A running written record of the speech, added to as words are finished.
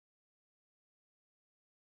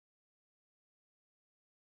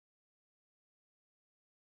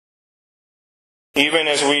Even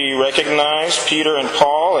as we recognize Peter and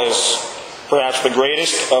Paul as perhaps the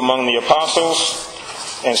greatest among the apostles,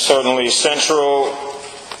 and certainly central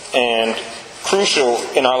and crucial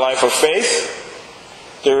in our life of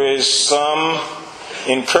faith, there is some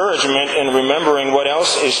encouragement in remembering what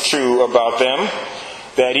else is true about them,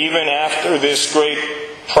 that even after this great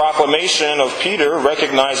proclamation of Peter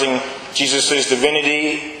recognizing Jesus'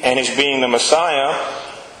 divinity and his being the Messiah,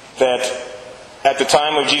 that at the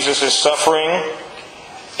time of Jesus' suffering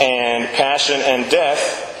and passion and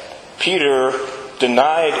death, Peter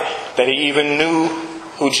denied that he even knew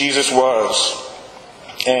who Jesus was.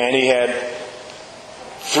 And he had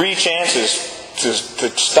 3 chances to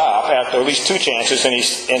stop, after at least 2 chances,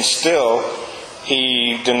 and still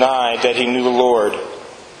he denied that he knew the Lord.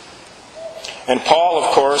 And Paul, of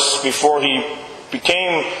course, before he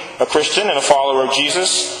became a Christian and a follower of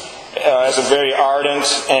Jesus, as a very ardent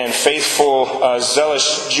and faithful,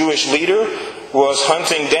 zealous Jewish leader, was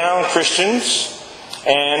hunting down Christians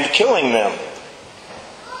and killing them.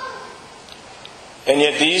 And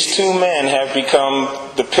yet these 2 men have become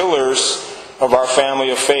the pillars of our family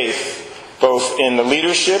of faith, both in the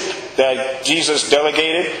leadership that Jesus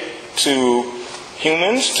delegated to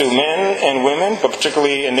humans, to men and women, but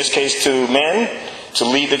particularly in this case to men, to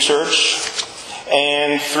lead the church,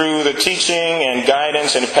 and through the teaching and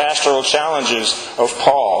guidance and pastoral challenges of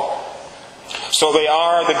Paul. So they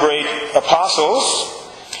are the great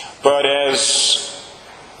apostles, but as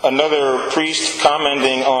another priest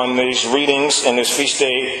commenting on these readings in this feast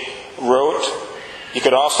day wrote, you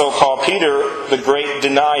could also call Peter the great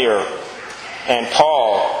denier and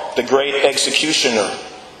Paul the great executioner.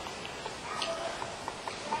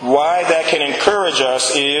 Why that can encourage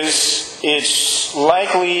us is it's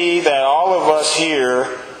likely that all of us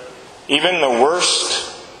here, even the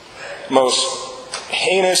worst, most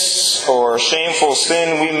heinous or shameful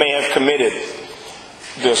sin we may have committed,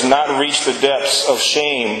 does not reach the depths of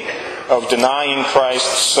shame of denying Christ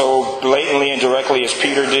so blatantly and directly as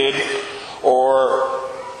Peter did, or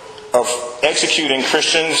of executing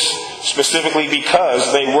Christians specifically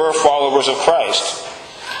because they were followers of Christ.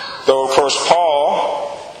 Though, of course, Paul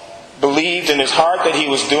believed in his heart that he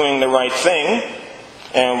was doing the right thing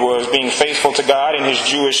and was being faithful to God in his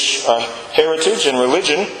Jewish heritage and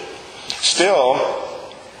religion, still,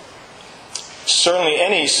 certainly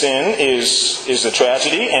any sin is a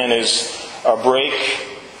tragedy and is a break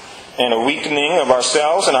and a weakening of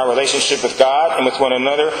ourselves and our relationship with God and with one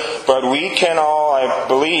another. But we can all, I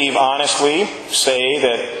believe, honestly say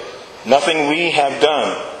that nothing we have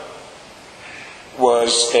done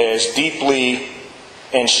was as deeply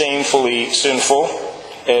and shamefully sinful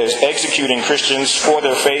as executing Christians for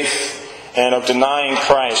their faith and of denying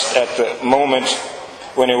Christ at the moment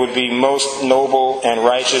when it would be most noble and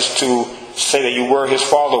righteous to say that you were his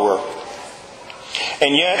follower.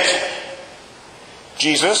 And yet,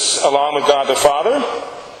 Jesus, along with God the Father,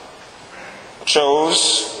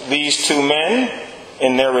 chose these 2 men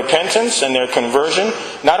in their repentance and their conversion.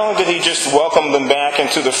 Not only did he just welcome them back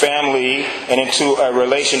into the family and into a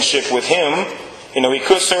relationship with him, he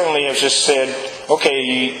could certainly have just said,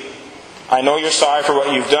 okay, I know you're sorry for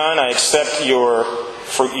what you've done, I accept your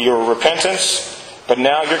repentance, but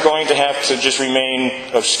now you're going to have to just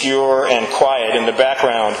remain obscure and quiet in the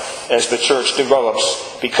background as the church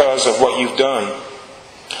develops because of what you've done.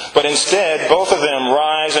 But instead, both of them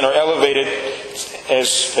rise and are elevated,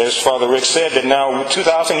 as Father Rick said, that now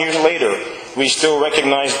 2,000 years later, we still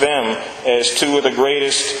recognize them as 2 of the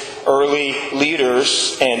greatest early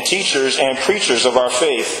leaders and teachers and preachers of our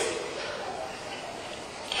faith.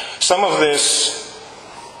 Some of this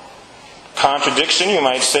contradiction, you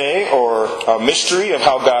might say, or a mystery of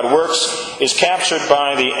how God works is captured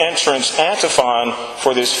by the entrance antiphon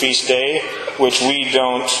for this feast day, which we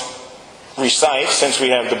don't recite since we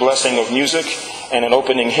have the blessing of music and an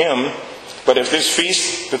opening hymn. But if this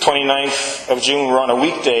feast, the 29th of June, were on a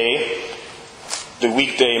weekday, the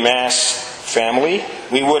weekday Mass family,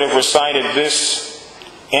 we would have recited this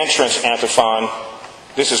entrance antiphon.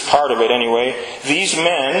 This is part of it anyway. These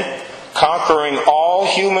men, conquering all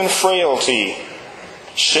human frailty,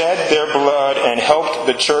 shed their blood and helped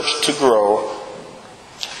the church to grow.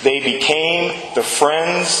 They became the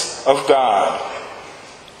friends of God.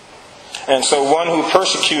 And so one who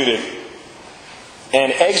persecuted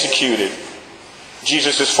and executed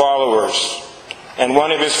Jesus' followers, and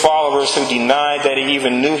one of his followers who denied that he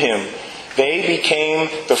even knew him, they became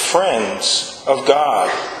the friends of God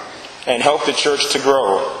and helped the church to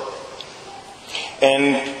grow.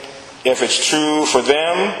 And if it's true for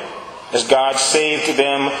them, as God saved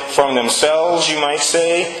them from themselves, you might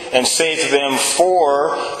say, and saved them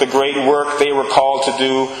for the great work they were called to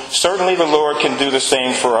do, certainly the Lord can do the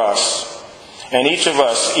same for us. And each of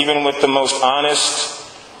us, even with the most honest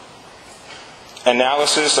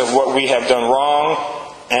analysis of what we have done wrong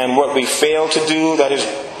and what we failed to do that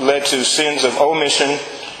has led to sins of omission,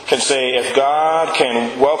 can say, if God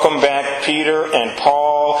can welcome back Peter and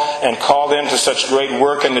Paul and call them to such great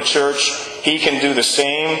work in the church, He can do the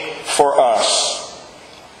same for us.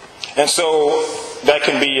 And so that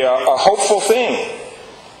can be a hopeful thing,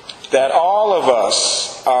 that all of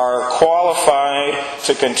us are qualified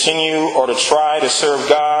to continue or to try to serve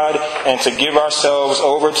God and to give ourselves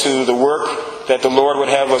over to the work that the Lord would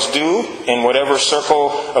have us do in whatever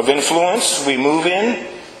circle of influence we move in.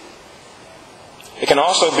 It can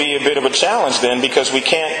also be a bit of a challenge then, because we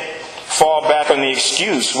can't fall back on the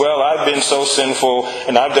excuse, well, I've been so sinful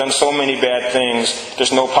and I've done so many bad things,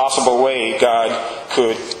 there's no possible way God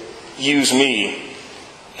could use me.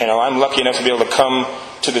 I'm lucky enough to be able to come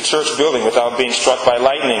to the church building without being struck by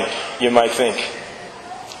lightning, you might think.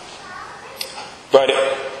 But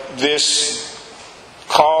this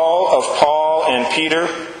call of Paul and Peter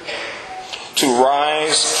to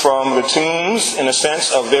rise from the tombs, in a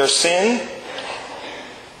sense, of their sin,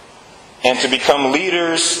 and to become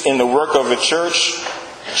leaders in the work of the church,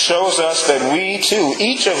 shows us that we too,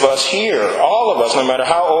 each of us here, all of us, no matter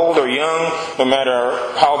how old or young, no matter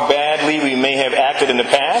how badly we may have acted in the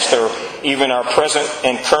past, or even our present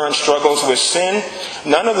and current struggles with sin,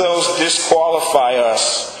 none of those disqualify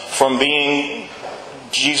us from being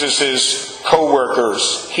Jesus'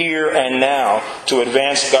 co-workers here and now to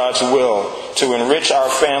advance God's will, to enrich our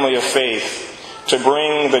family of faith, to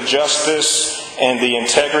bring the justice and the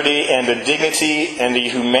integrity and the dignity and the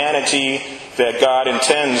humanity that God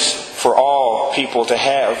intends for all people to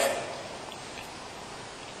have.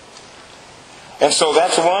 And so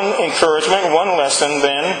that's one encouragement, one lesson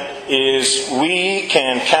then, is we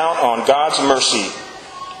can count on God's mercy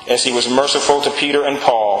as He was merciful to Peter and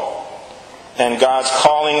Paul, and God's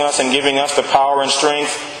calling us and giving us the power and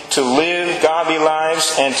strength to live godly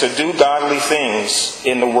lives and to do godly things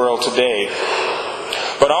in the world today.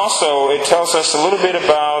 But also, it tells us a little bit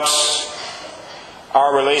about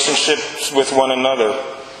our relationships with one another.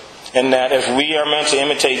 And that if we are meant to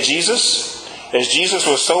imitate Jesus, as Jesus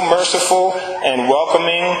was so merciful and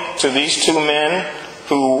welcoming to these two men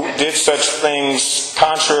who did such things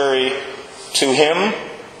contrary to Him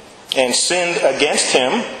and sinned against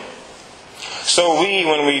Him, so we,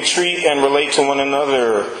 when we treat and relate to one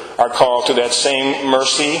another, are called to that same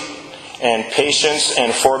mercy and patience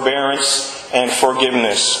and forbearance and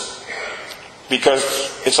forgiveness. Because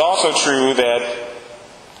it's also true that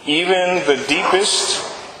even the deepest,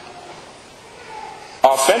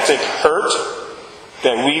 authentic hurt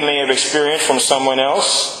that we may have experienced from someone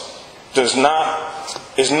else is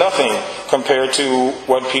nothing compared to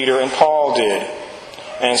what Peter and Paul did.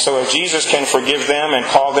 And so if Jesus can forgive them and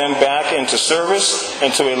call them back into service,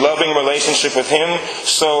 into a loving relationship with Him,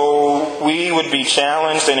 so we would be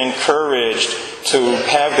challenged and encouraged to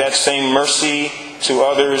have that same mercy to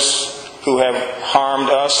others who have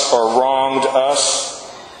harmed us or wronged us,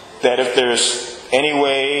 that if there's any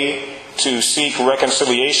way to seek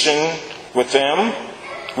reconciliation with them,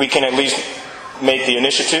 we can at least make the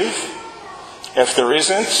initiative. If there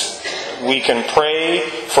isn't, we can pray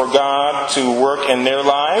for God to work in their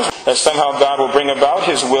lives, that somehow God will bring about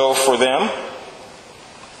His will for them.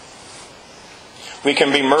 We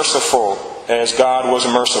can be merciful as God was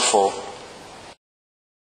merciful.